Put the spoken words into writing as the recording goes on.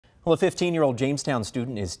Well, a 15-year-old Jamestown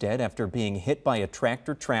student is dead after being hit by a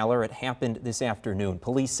tractor trailer. It happened this afternoon.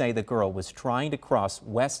 Police say the girl was trying to cross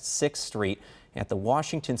West 6th Street at the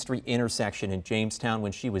Washington Street intersection in Jamestown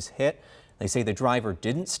when she was hit. They say the driver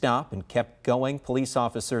didn't stop and kept going. Police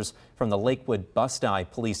officers from the Lakewood Bus-Dye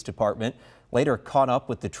Police Department later caught up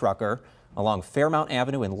with the trucker along Fairmount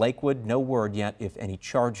Avenue in Lakewood. No word yet if any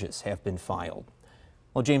charges have been filed.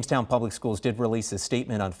 Well, Jamestown Public Schools did release a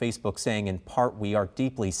statement on Facebook saying, in part, we are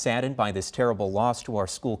deeply saddened by this terrible loss to our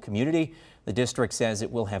school community. The district says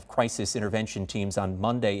it will have crisis intervention teams on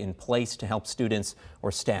Monday in place to help students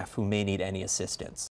or staff who may need any assistance.